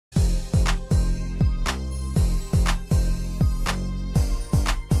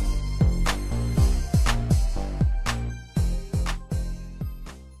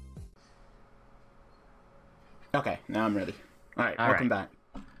Now I'm ready. Alright, All welcome right.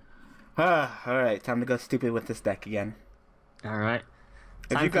 back. Alright, time to go stupid with this deck again. All right.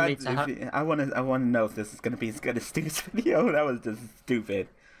 If you Time for me guys, to. I wanna know if this is gonna be as good as Stu's video. That was just stupid.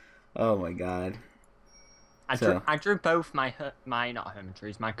 Oh my god. I drew both my not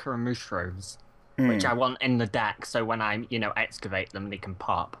hermitaries, my Kuramushros, which Mm, I want in the deck, so when I excavate them, they can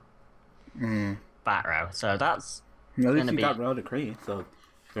pop mm. back row. So that's At least gonna you be. got Royal Decree, so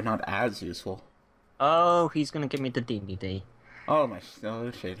they're not as useful. Oh, he's gonna give me the DVD. Oh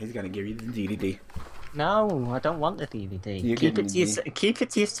shit, he's gonna give you the DDD. No, I don't want the DVD. You're getting the Keep it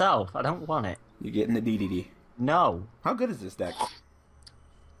to yourself. I don't want it. You're getting the DDD. No, How good is this deck?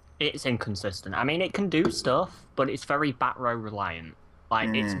 it's inconsistent. I mean, it can do stuff, but it's very back row reliant.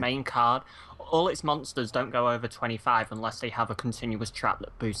 Like its main card, all its monsters don't go over 25 unless they have a continuous trap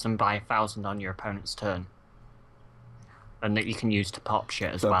that boosts them by 1,000 on your opponent's turn, and that you can use to pop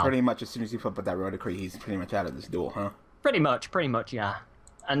shit as So well. pretty much as soon as you put up that Royal Decree, he's pretty much out of this duel, huh? Pretty much, yeah.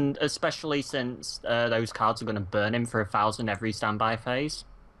 And especially since those cards are going to burn him for 1,000 every standby phase.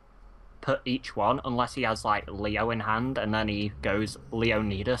 Put each one, unless he has like Leo in hand, and then he goes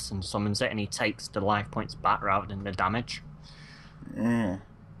Leonidas and summons it, and he takes the life points back rather than the damage. Mm.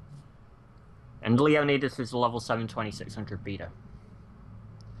 And Leonidas is a level 7 2600 beta.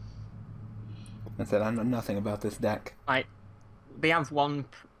 I said I know nothing about this deck. Like, they have one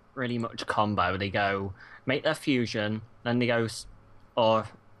pretty much combo. They go make their fusion, then they go,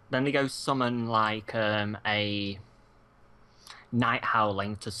 summon like a Night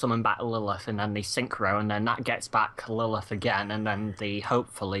Howling to summon back Lilith, and then they synchro, and then that gets back Lilith again, and then they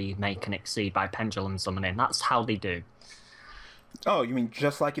hopefully make an Exceed by Pendulum summoning. That's how they do. Oh, you mean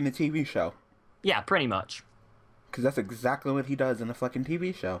just like in the TV show? Yeah, pretty much. Because that's exactly what he does in the fucking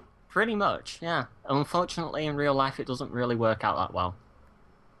TV show. Pretty much, yeah. Unfortunately, in real life, it doesn't really work out that well.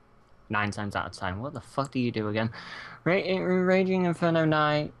 9 times out of 10. What the fuck do you do again? Raging Inferno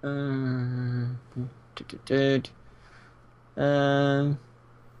Knight.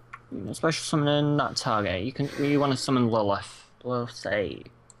 Special summoning that target. You want to summon Lilith. We'll say.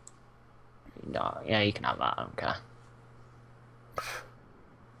 No, yeah, you can have that. I don't care.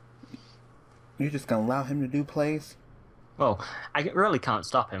 You're just gonna allow him to do plays? Well, I really can't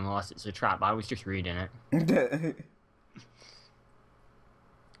stop him unless it's a trap. I was just reading it.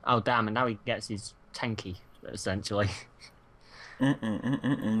 Oh damn! And now he gets his Tenki essentially.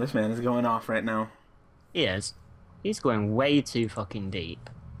 This man is going off right now. He is. He's going way too fucking deep.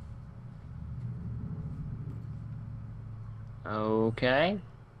 Okay.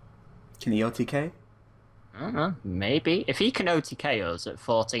 Can he OTK? I don't know. Maybe. If he can OTK us at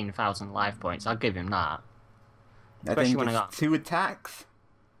 14,000 life points, I'll give him that. I Especially think when I it's got... 2 attacks.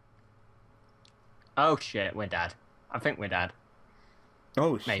 Oh shit, we're dead. I think we're dead.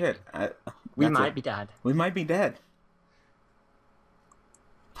 Oh Maybe. shit. We might be dead. We might be dead.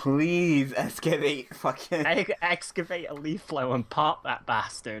 Please excavate fucking... Excavate a leaf flow and pop that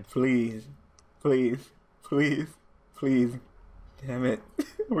bastard. Please. Please. Please. Please. Damn it.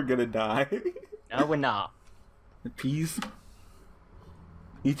 We're gonna die. No, we're not. Peas?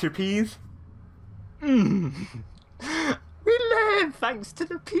 Eat your peas? We live thanks to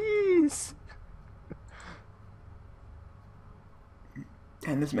the peas.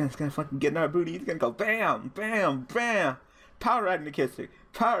 And this man's gonna fucking get in our booty. He's gonna go bam, bam, bam. Power right in the kissing.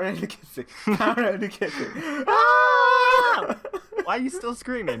 Power right in the kissing. Power right in the kissing. Ah! Why are you still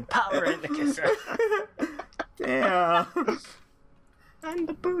screaming? Power in the kisser. Damn. And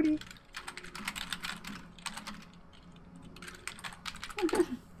the booty.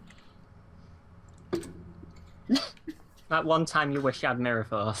 That one time you wish you had Mirror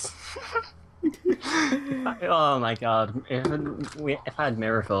Force. Oh my god. If I had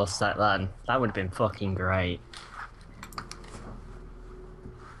Mirror Force set then, that would have been fucking great.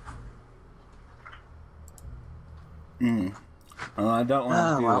 Well, I don't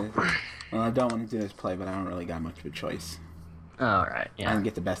want to do well. this. Well, I don't want to do this play, but I don't really got much of a choice. Alright, I yeah. can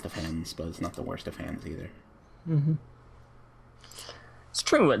get the best of hands, but it's not the worst of hands either. It's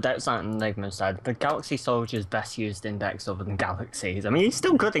true what Dexant and Enigma said. The Galaxy Soldier's best used in decks other than Galaxies. I mean, he's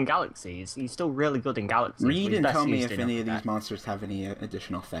still good in Galaxies. He's still really good in Galaxies. Read and tell me if any of these decks. monsters have any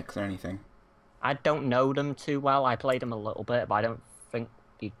additional effects or anything. I don't know them too well. I played them a little bit, but I don't think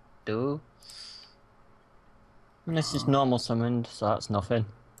they do. And this is normal summoned, so that's nothing.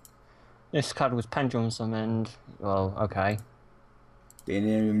 This card was Pendulum summoned. Well, okay. They didn't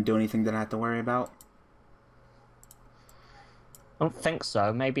even do anything that I have to worry about. I don't think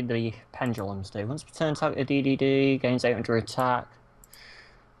so. Maybe the Pendulums do. Once per turn, target a DDD, gains 800 attack.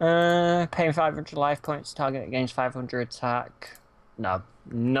 Paying 500 life points, target gains 500 attack. No,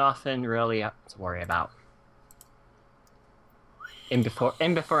 nothing really to worry about. In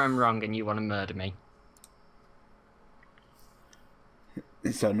before I'm wrong and you want to murder me.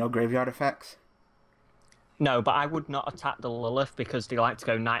 So no graveyard effects? No, but I would not attack the Lilith because they like to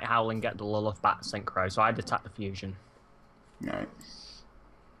go Night Howl and get the Lilith back synchro, so I'd attack the fusion. Alright.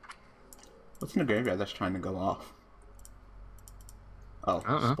 What's in the graveyard that's trying to go off? Oh,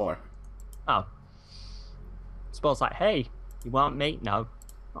 Spore. Oh. Spore's like, hey, you want me? No.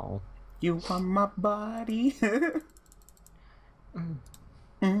 Oh. You want my body? Sexy.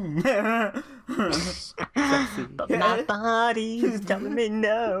 But my body's telling me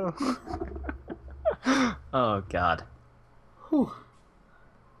no. Oh, God. Whew.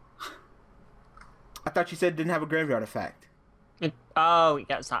 I thought you said it didn't have a graveyard effect. It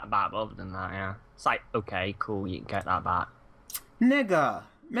gets that back, but other than that, yeah. It's like, okay, cool, you can get that back. Nigga.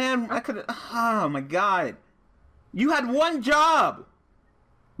 Man, I could've... Oh, my God. You had one job!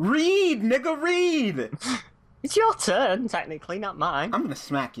 Read, nigga, read! It's your turn, technically, not mine. I'm gonna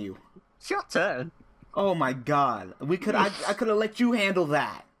smack you. It's your turn. Oh, my God. I could've let you handle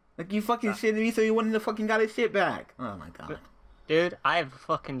that. Like, you fucking shitted me so you wouldn't have fucking got his shit back. Oh, my God. Dude, I have a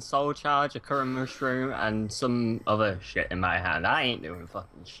fucking soul charge, a current mushroom, and some other shit in my hand. I ain't doing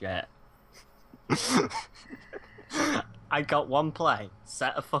fucking shit. I got one play,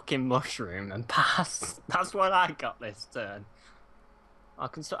 set a fucking mushroom, and pass. That's what I got this turn. I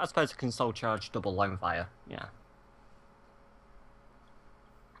suppose I can soul charge double lone fire. Yeah.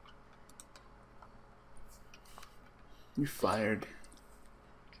 You fired.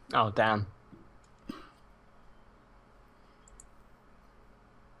 Oh, damn.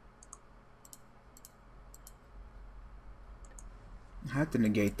 I have to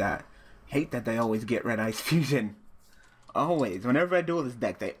negate that. Hate that they always get Red Ice Fusion. Always. Whenever I duel this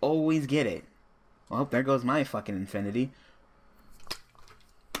deck, they always get it. Well, there goes my fucking infinity.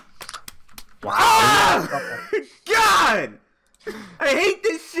 Wow. Ah! God! I hate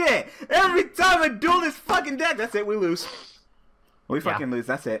this shit! Every time I duel this fucking deck, that's it, we lose. We fucking lose,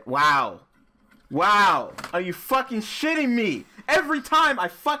 that's it. Wow. Wow. Are you fucking shitting me? Every time I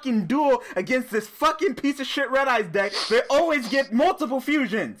fucking duel against this fucking piece of shit Red Eyes deck, they always get multiple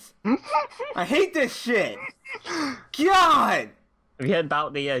fusions. I hate this shit. God! Have you heard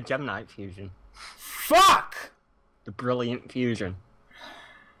about the Gemini fusion? Fuck! The brilliant fusion.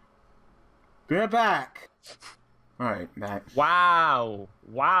 Be right back. Alright, back. Wow.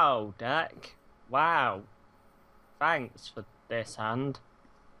 Wow, deck. Wow. Thanks for this hand.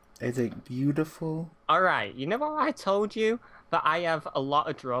 Is it beautiful? Alright, you know what I told you? That I have a lot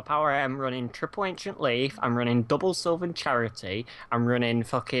of draw power. I'm running triple Ancient Leaf, I'm running double Sylvan Charity, I'm running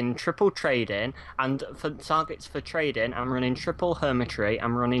fucking triple Trading, and for targets for trading, I'm running triple Hermitry,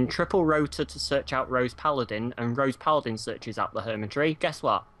 I'm running triple Rota to search out Rose Paladin, and Rose Paladin searches out the Hermitry. Guess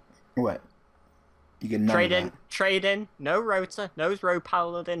what? What? You get none of that. Trading, no Rota, no Rose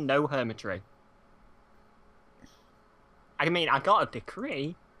Paladin, no Hermitry. I mean, I got a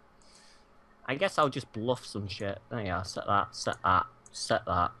decree. I guess I'll just bluff some shit. There you are. Set that, set that, set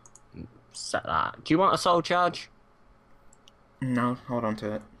that, set that. Do you want a soul charge? No, hold on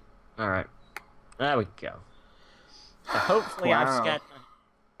to it. Alright. There we go. So hopefully Wow. I've scared...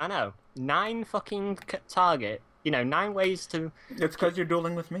 I know. 9 fucking target. You know, 9 ways to... It's because you're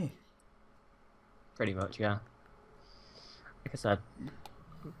dueling with me. Pretty much, yeah. Like I said.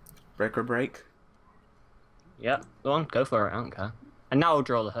 Break or break? Yep. Go on, go for it. I don't care. And now I'll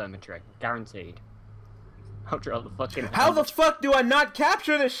draw the Hermitry. Guaranteed. I'll draw the fucking Hermitry. How the fuck do I not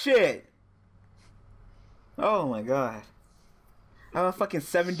capture this shit? Oh my god. I have a fucking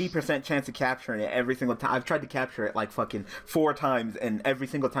 70% chance of capturing it every single time. I've tried to capture it like fucking 4 times, and every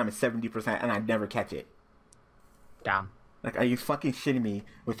single time it's 70%, and I never catch it. Damn. Like, are you fucking shitting me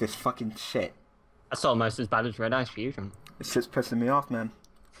with this fucking shit? That's almost as bad as Red Ice Fusion. It's just pissing me off, man.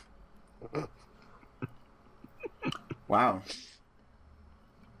 Wow.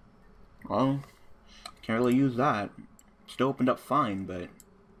 Well, can't really use that. Still opened up fine, but...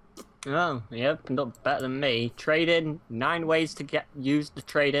 Oh, yeah, opened up better than me. Trade in, 9 ways to use the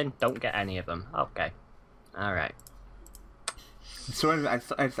trade in. Don't get any of them. Okay. Alright.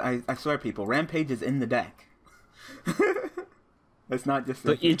 I swear, people, Rampage is in the deck. It's not just...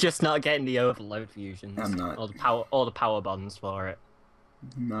 But you're just not getting the overload fusions. I'm not. Or the power bonds for it.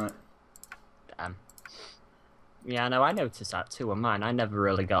 I'm not. Damn. Yeah, no, I noticed that too on mine. I never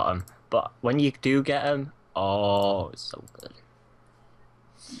really got them. But when you do get them, oh, it's so good.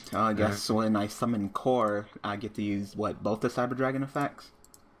 I guess when I summon Core, I get to use, what, both the Cyber Dragon effects?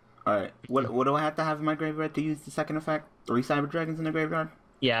 Alright, what do I have to have in my graveyard to use the second effect? 3 Cyber Dragons in the graveyard?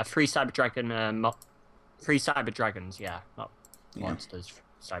 Yeah, 3 Cyber Dragon, 3 Cyber Dragons, yeah. Not monsters,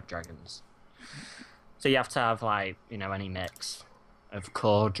 Cyber Dragons. So you have to have, like, you know, any mix. of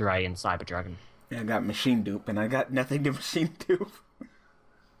Core, Dre, and Cyber Dragon. Yeah, I got Machine Dupe, and I got nothing to Machine Dupe.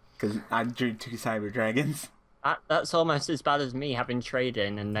 Because I drew 2 Cyber Dragons. That's almost as bad as me having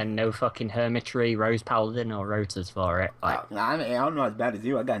Trading and then no fucking Hermitry, Rose Paladin, or Rotors for it. Like, I don't know as bad as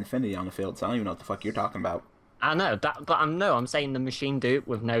you. I got Infinity on the field, so I don't even know what the fuck you're talking about. I know, but I'm saying the Machine Dupe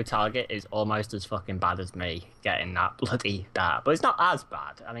with no target is almost as fucking bad as me getting that bloody that. But it's not as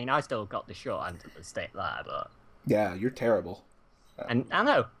bad. I mean, I still got the short end of the stick there, but... Yeah, you're terrible. And I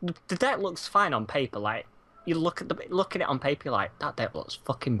know, the deck looks fine on paper. Like, you look at it on paper, you're like, that deck looks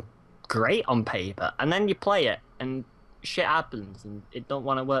fucking great on paper. And then you play it, and shit happens, and it don't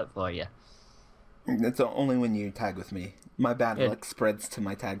want to work for you. That's only when you tag with me. My bad luck spreads to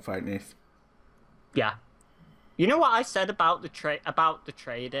my tag partners. Yeah. You know what I said about the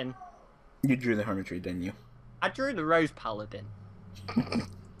trading? You drew the Hermitry, didn't you? I drew the Rose Paladin.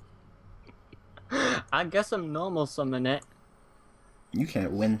 I guess I'm normal summon it. You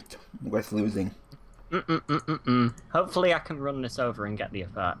can't win worth losing. Hopefully I can run this over and get the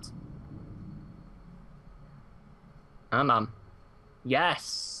effect.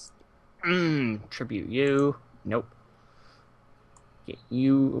 Yes! Tribute you. Nope. Get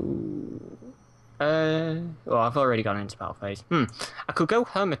you... well, I've already gone into battle phase. I could go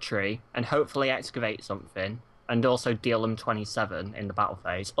Hermitry and hopefully excavate something, and also deal them 27 in the battle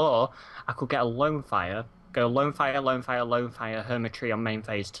phase. Or I could get a Lone Fire, go Lone Fire, Lone Fire, Lone Fire, Hermitry on main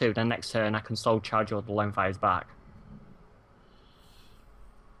phase 2. Then next turn I can Soul Charge all the Lone Fires back.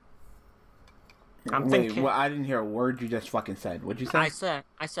 I'm thinking... Well, I didn't hear a word you just fucking said. What'd you say?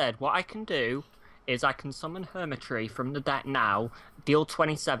 I said what I can do is I can summon Hermitry from the deck now, deal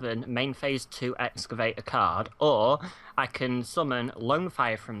 27, main phase 2, excavate a card, or I can summon Lone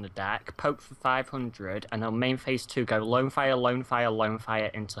Fire from the deck, poke for 500, and on main phase 2 go Lone Fire, Lone Fire, Lone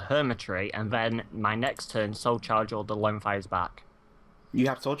Fire into Hermitry, and then my next turn Soul Charge all the Lone Fires back. You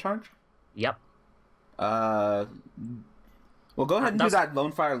have Soul Charge? Yep. Well, go ahead and do that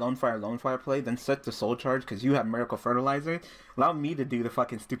Lone Fire, Lone Fire, Lone Fire play, then set the Soul Charge, because you have Miracle Fertilizer. Allow me to do the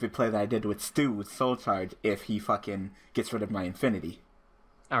fucking stupid play that I did with Stu with Soul Charge if he fucking gets rid of my Infinity.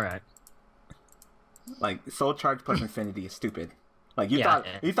 Alright. Like, Soul Charge plus Infinity is stupid. Like, you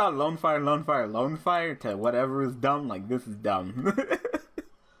thought Lone Fire, Lone Fire, Lone Fire to whatever is dumb? Like, this is dumb.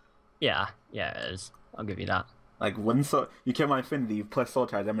 Yeah, it is. I'll give you that. Like, when you kill my Infinity plus Soul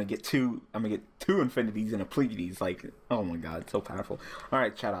Charge, I'm gonna get two Infinities and a Pleiades. Like, oh my god, so powerful.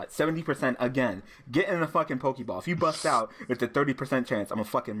 Alright, shout out. 70% again. Get in the fucking Pokeball. If you bust out, it's a 30% chance I'm gonna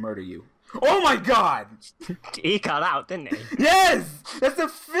fucking murder you. Oh my god! He got out, didn't he? Yes! That's the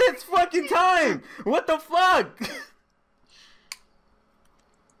 5th fucking time! What the fuck?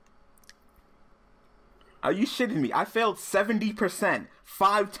 Are you shitting me? I failed 70%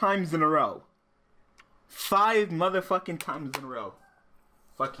 5 times in a row. 5 motherfucking times in a row.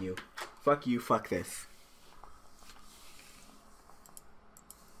 Fuck you. Fuck you, fuck this.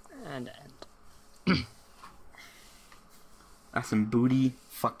 And That's some booty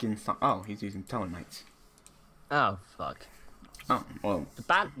fucking song. Oh, he's using Tellarknights. oh fuck. Oh, well. The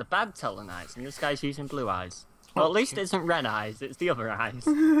bad Tellarknights, and this guy's using blue eyes. Well, at least it isn't red eyes, it's the other eyes.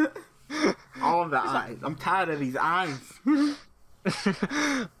 All the eyes. I'm tired of these eyes.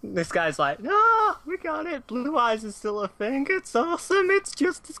 This guy's like, no, we got it. Blue eyes is still a thing. It's awesome. It's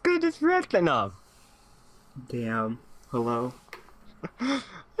just as good as red. No. Damn. Hello.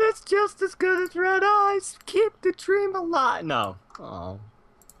 It's just as good as red eyes. Keep the dream alive. No. Oh.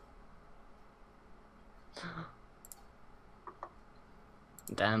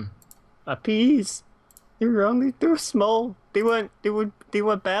 Damn. Peas. They were only too small. They were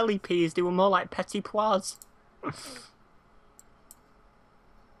barely peas. They were more like petit pois.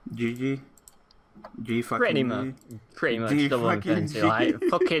 GG. G fucking Pretty much G double fucking infinity. G. Like,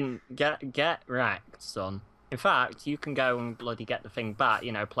 fucking get wrecked, son. In fact, you can go and bloody get the thing back,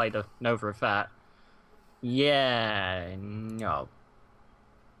 you know, play the Nova effect. Yeah, no.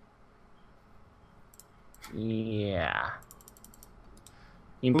 Yeah.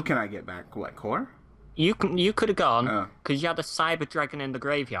 Who can I get back? What, Core? You could have gone, because you had a Cyber Dragon in the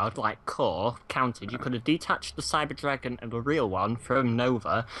graveyard, like Core, counted. You could have detached the Cyber Dragon and the real one from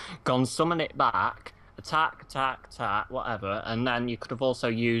Nova, gone summon it back, attack, whatever, and then you could have also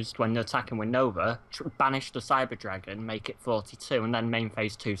used, when you're attacking with Nova, banish the Cyber Dragon, make it 42, and then main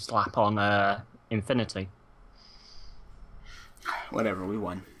phase 2 slap on Infinity. Whatever, we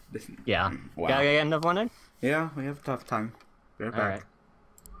won. Yeah. Wow. Gotta get another one in? Yeah, we have a tough time. They're back. Alright.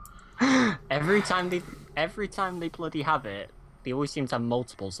 Every time they bloody have it, They always seem to have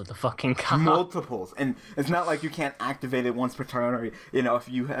multiples of the fucking card. Multiples, and it's not like you can't activate it once per turn, or if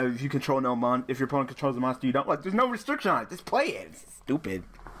you control if your opponent controls the monster, you don't like. There's no restriction on it. Just play it. It's stupid.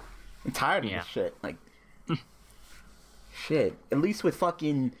 I'm tired of this shit. Like, shit. At least with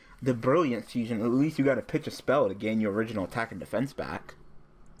fucking the Brilliant Fusion, at least you got to pitch a spell to gain your original attack and defense back.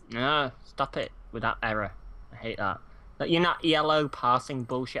 No, stop it with that error. I hate that. You're not yellow passing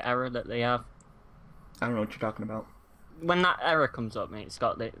bullshit error that they have. I don't know what you're talking about. When that error comes up, mate, it's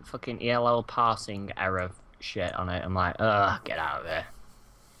got the fucking ELL passing error shit on it. I'm like, ugh, get out of there.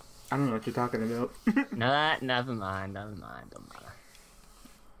 I don't know what you're talking about. No, never mind, don't matter.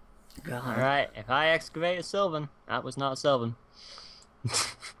 God. Alright, if I excavate a Sylvan, that was not a Sylvan.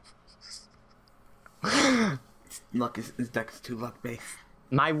 His deck is too luck-based.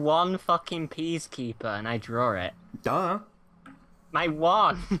 My one fucking Peacekeeper, and I draw it. Duh. My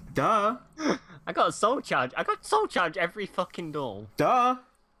one! Duh. I got a Soul Charge. I got Soul Charge every fucking duel. Duh.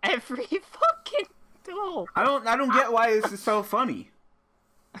 Every fucking duel. I don't get why this is so funny.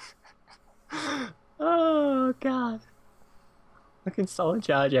 Oh god. I can Soul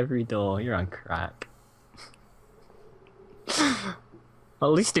Charge every duel. You're on crack. Well,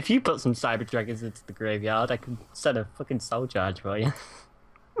 at least if you put some Cyber Dragons into the graveyard, I can set a fucking Soul Charge for you.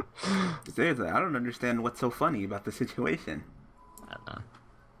 Seriously, I don't understand what's so funny about the situation. I don't know.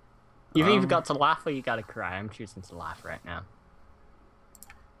 You've either got to laugh or you gotta cry. I'm choosing to laugh right now.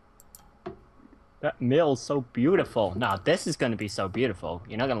 That mill's so beautiful. Now, this is gonna be so beautiful.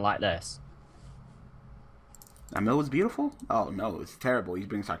 You're not gonna like this. That mill was beautiful? Oh no, it's terrible. He's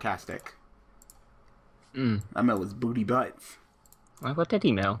being sarcastic. That mill was booty butts. Well, what did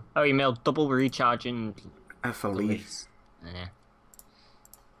he mill? Oh, he milled double recharging. FLE. Yeah.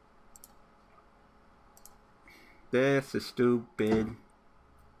 This is stupid.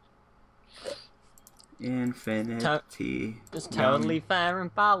 Infinity. It's totally fair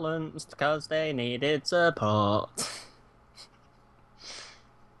and balanced because they needed support.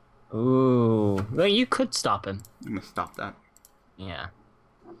 Ooh. Well, you could stop him. I'm gonna stop that. Yeah.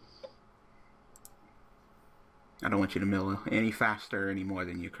 I don't want you to mill any faster any more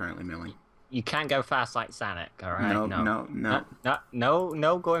than you're currently milling. You can't go fast like Sanic, alright? No.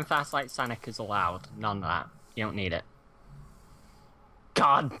 No going fast like Sanic is allowed. None of that. You don't need it.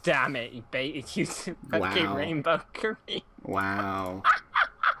 God damn it, he baited you to fucking Rainbow Curry. Wow.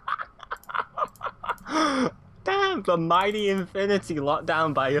 Damn, the mighty infinity locked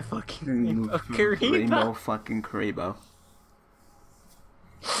down by a fucking Rainbow Karibo. Rainbow fucking Karibo.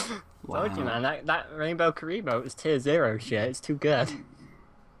 Wow. Told you, man, that Rainbow Karibo is tier 0 shit. It's too good.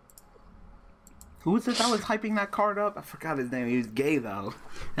 Who was it that was hyping that card up? I forgot his name. He was gay, though.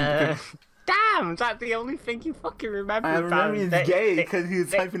 Damn, is that the only thing you fucking remember? I remember he's gay because he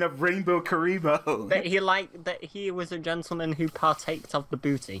was hyping up Rainbow Karibo. That he was a gentleman who partaked of the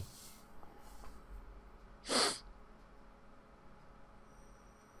booty.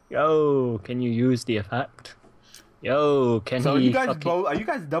 Yo, can you use the effect? Yo, can so he you guys are you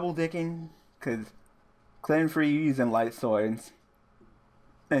guys double dicking? Because Clan Free you using Light Swords,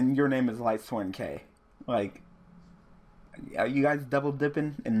 and your name is Light Sword K. Like, are you guys double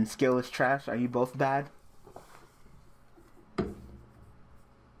dipping and skill is trash? Are you both bad?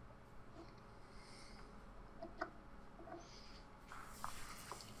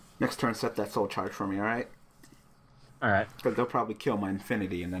 Next turn, set that soul charge for me, alright? Alright. Because they'll probably kill my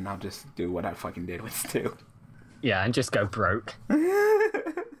infinity, and then I'll just do what I fucking did with Stu. Yeah, and just go broke.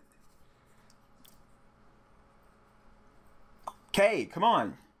 Okay, come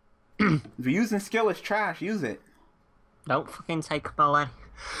on. If you're using skill is trash, use it. Don't fucking take my leg.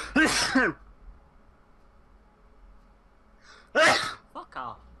 Fuck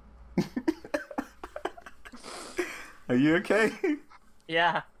off. Are you okay?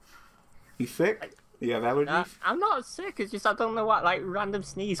 Yeah. You sick? You have allergies? I'm not sick, it's just I don't know what, like, random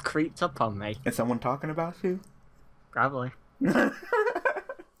sneeze creeped up on me. Is someone talking about you? Probably.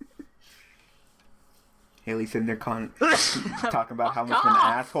 Haley's in there talking about how much of an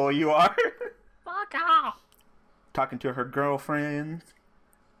asshole you are. Fuck off! Talking to her girlfriends.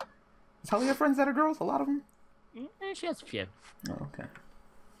 Is Holly have friends that are girls? A lot of them? Yeah, she has a few. Oh, okay.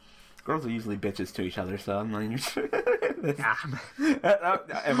 Girls are usually bitches to each other, so I'm not even sure.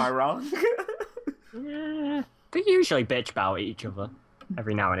 Am I wrong? Yeah, they usually bitch about each other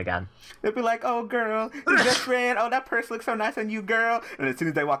every now and again. They'll be like, "Oh, girl, your best friend. Oh, that purse looks so nice on you, girl." And as soon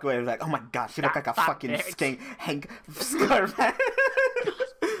as they walk away, they're like, "Oh my gosh, she looks like a fucking Hank scarf."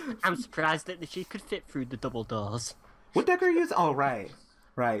 I'm surprised that she could fit through the double doors. What deck are you using? Oh, right.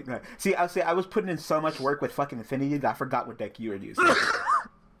 See, I was putting in so much work with fucking Infinity that I forgot what deck you were using.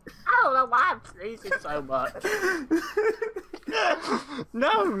 I don't know why I'm freezing so much.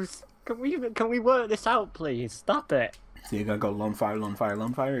 No! Can we work this out, please? Stop it. So you're gonna go lone fire, lone fire,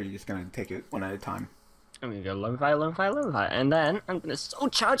 lone fire, or you're just gonna take it one at a time? I'm gonna go lone fire, lone fire, lone fire, and then I'm gonna soul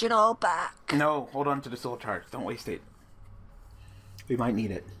charge it all back. No, hold on to the soul charge. Don't waste it. We might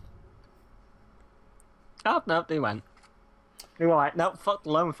need it. Oh, no, they went. They were like, no, fuck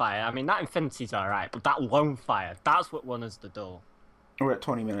lone fire. I mean, that infinity's alright, but that lone fire, that's what won us the duel. We're at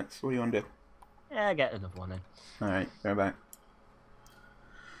 20 minutes. What do you want to do? Yeah, get another one in. Alright, right back.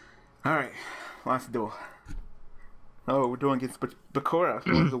 Alright, last duel. Oh, we're doing against Bakura,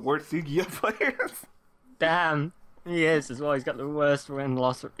 one of the worst Yu-Gi-Oh players. Damn, he is as well. He's got the worst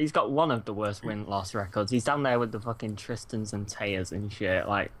win-loss. He's got one of the worst win-loss records. He's down there with the fucking Tristans and Tayas and shit.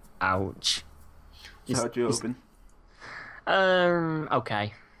 Like, ouch. So how'd you open?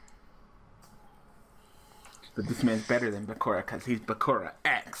 Okay. But this man's better than Bakura because he's Bakura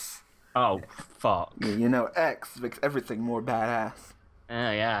X. Oh, fuck. You know, X makes everything more badass.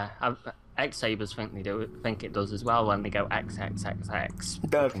 Yeah. X-Sabers think it does as well when they go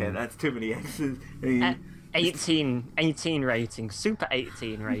XXXX. Okay, that's too many X's. 18 rating, super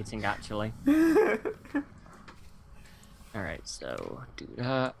 18 rating actually. Alright, so do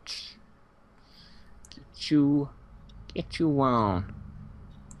that. Get you on.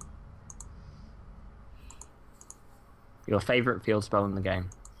 Your favorite field spell in the game?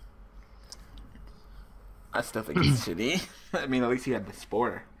 I still think it's shitty. I mean, at least he had the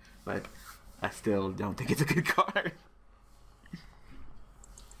Spore, but I still don't think it's a good card.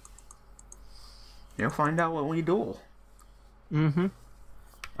 You'll find out when we duel. Mm-hmm.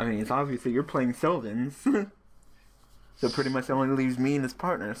 I mean, it's obvious that you're playing Sylvans. So pretty much it only leaves me and his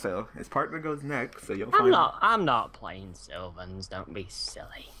partner, so his partner goes next, so you'll find out. I'm not playing Sylvans, don't be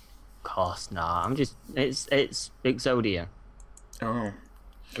silly. Of course not. I'm just it's Exodia. Oh.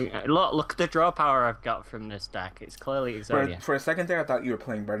 Look at the draw power I've got from this deck. It's clearly Exodia. For a second there I thought you were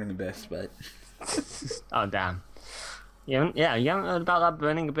playing Burning Abyss, but oh damn. You haven't heard about that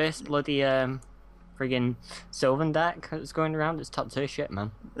Burning Abyss bloody friggin' Sylvan deck that's going around? It's top tier shit,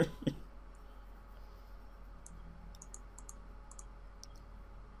 man.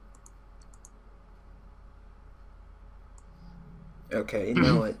 Okay, you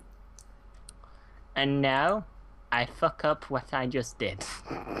know what? And now, I fuck up what I just did.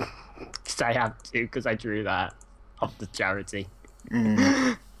 Because I have to, because I drew that off the charity.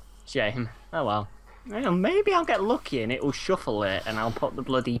 Shame. Oh well. Maybe I'll get lucky and it'll shuffle it and I'll put the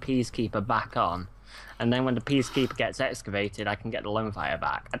bloody Peacekeeper back on. And then when the Peacekeeper gets excavated, I can get the Lone Fire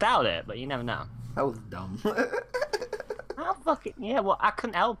back. I doubt it, but you never know. That was dumb. Oh, fuck it. Yeah, well, I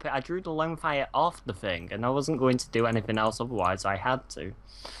couldn't help it. I drew the Lone Fire off the thing, and I wasn't going to do anything else otherwise. I had to.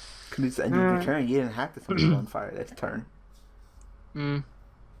 Because it's the end of your turn. You didn't have to put it on fire this turn. You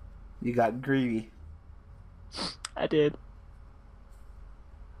got greedy. I did.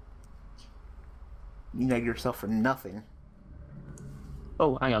 You nagged yourself for nothing.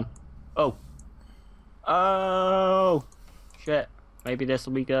 Oh, hang on. Oh! Shit. Maybe this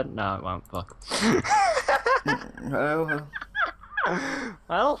will be good? No, it won't. Fuck. Oh.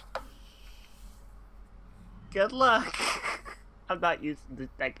 Well. Good luck. I'm not using this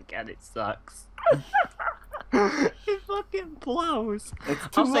deck again, it sucks. It fucking blows. It's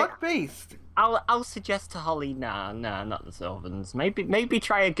too luck-based. I'll suggest to Holly, nah, not the Sylvans. Maybe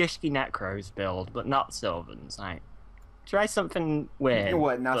try a Gishki Necros build, but not Sylvans. Right? Try something weird.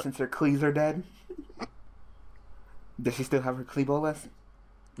 What, now since her Clees are dead? Does she still have her Cleebolas?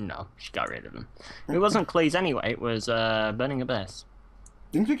 No, she got rid of them. It wasn't Clees anyway, it was Burning Abyss.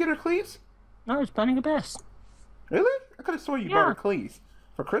 Didn't you get her Clees? No, it was Burning Abyss. Really? I could have sworn you bought her Clees.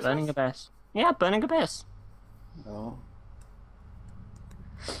 For Christmas? Burning Abyss. Yeah, Burning Abyss. Oh.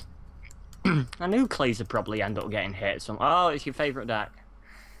 I knew Clees would probably end up getting hit. Oh, it's your favourite deck.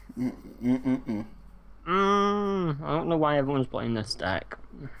 I don't know why everyone's playing this deck.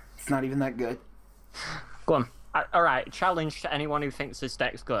 It's not even that good. Go on. Alright, challenge to anyone who thinks this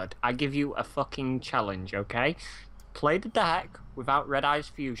deck's good. I give you a fucking challenge, okay? Play the deck without Red Eyes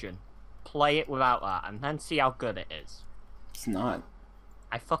Fusion. Play it without that, and then see how good it is. It's not.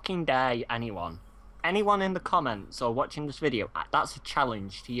 I fucking dare anyone. Anyone in the comments or watching this video, that's a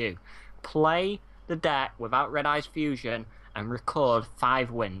challenge to you. Play the deck without Red Eyes Fusion and record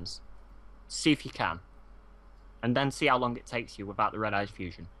 5 wins. See if you can. And then see how long it takes you without the Red Eyes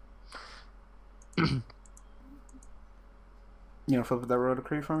Fusion. You gonna flip that Road to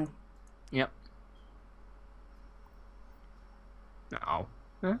Cree for me? Yep. No.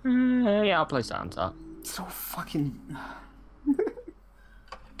 Yeah, I'll play that on top. So fucking...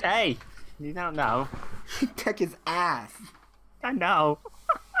 Hey! You don't know. Tech his ass. I know.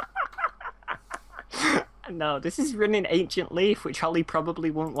 No, this is running Ancient Leaf, which Holly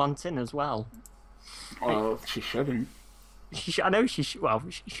probably won't want in as well. Oh, she shouldn't. I know she should. Well,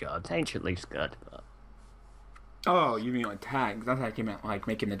 she should. Ancient Leaf's good, but... Oh, you mean like tags? That's like you meant like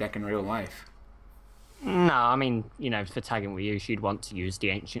making the deck in real life. No, I mean, you know, for tagging with you, she'd want to use the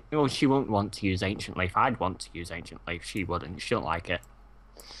Ancient... Well, she won't want to use Ancient Leaf. I'd want to use Ancient Leaf. She wouldn't. She don't like it.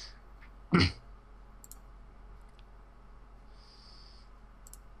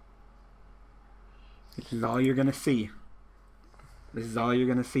 This is all you're gonna see. This is all you're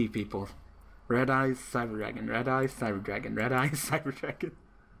gonna see, people. Red Eyes, Cyber Dragon. Red Eyes, Cyber Dragon. Red Eyes, Cyber Dragon.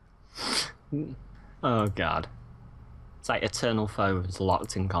 Oh, God. It's like eternal foes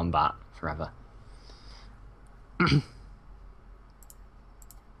locked in combat forever.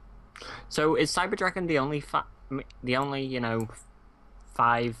 So is Cyber Dragon the only, you know,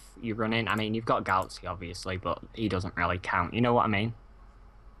 5 you run in? I mean, you've got Galaxy, obviously, but he doesn't really count. You know what I mean?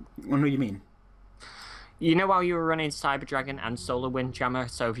 What do you mean? You know how you were running Cyber Dragon and Solar Windjammer?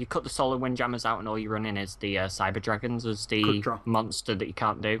 So if you cut the Solar Windjammers out and all you're running is the Cyber Dragons as the monster that you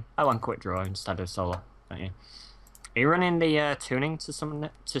can't do. Oh, and Quick Draw instead of Solar, don't you? Are you running the tuning to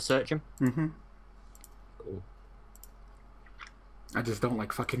search him? Mm-hmm. Cool. I just don't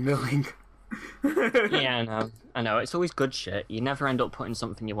like fucking milling. Yeah, I know. I know. It's always good shit. You never end up putting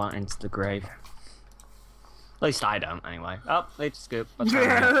something you want into the grave. At least I don't, anyway. Oh, late scoop.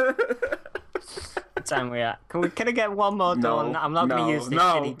 What time we at? Can I get one more done? I'm not going to use this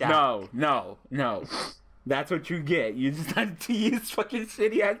shitty deck. No. That's what you get. You just had to use fucking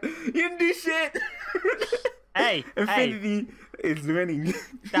shitty ass. You didn't do shit. Hey, Infinity is winning.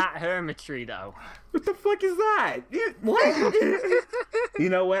 That Hermitry, though. What the fuck is that? What? You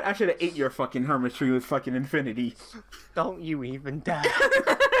know what? I should have ate your fucking Hermitry with fucking Infinity. Don't you even dare.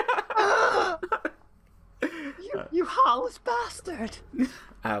 You heartless bastard.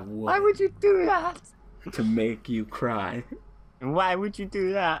 I would. Why would you do that? To make you cry. And why would you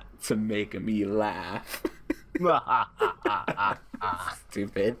do that? To make me laugh.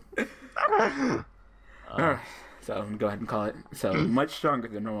 Stupid. So I'm gonna go ahead and call it. So much stronger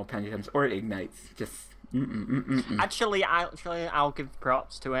than normal pendulums or ignites. Just Actually, I'll give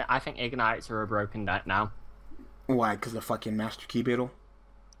props to it. I think ignites are a broken deck now. Why? Because the fucking Master Key Beetle.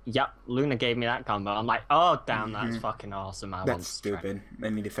 Yep, Luna gave me that combo. I'm like, oh damn, that's fucking awesome. That's stupid.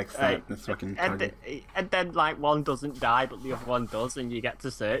 They need to fix that. That's fucking target. And then like one doesn't die, but the other one does, and you get to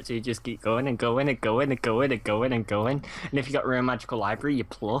search. So you just keep going and going and going and going and going and going. And if you got Real Magical Library, you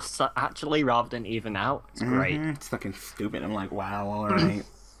plus actually rather than even out. It's great. It's fucking stupid. I'm like, wow, all right.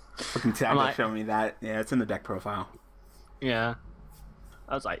 Fucking Tiago showed me that. Yeah, it's in the deck profile. Yeah.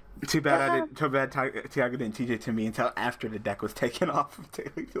 I was like, too bad Tiago didn't teach it to me until after the deck was taken off of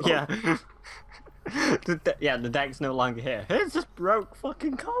Daily Duels. Yeah. The deck's no longer here. It's just broke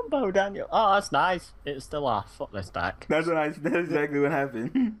fucking combo, Daniel. Oh, that's nice. It's still off. Fuck this deck. That's exactly what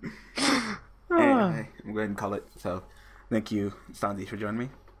happened. Anyway, I'm going to call it. So, thank you, Stonzy, for joining me.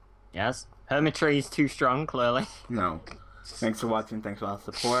 Yes. Hermitry is too strong, clearly. No. Thanks for watching. Thanks for all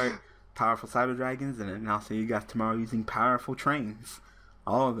the support. Powerful Cyber Dragons, and then I'll see you guys tomorrow using powerful trains.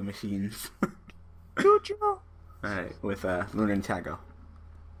 All of the machines. Alright, with Lunar and Tiago.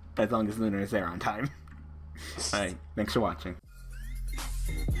 As long as Lunar is there on time. Alright, thanks for watching.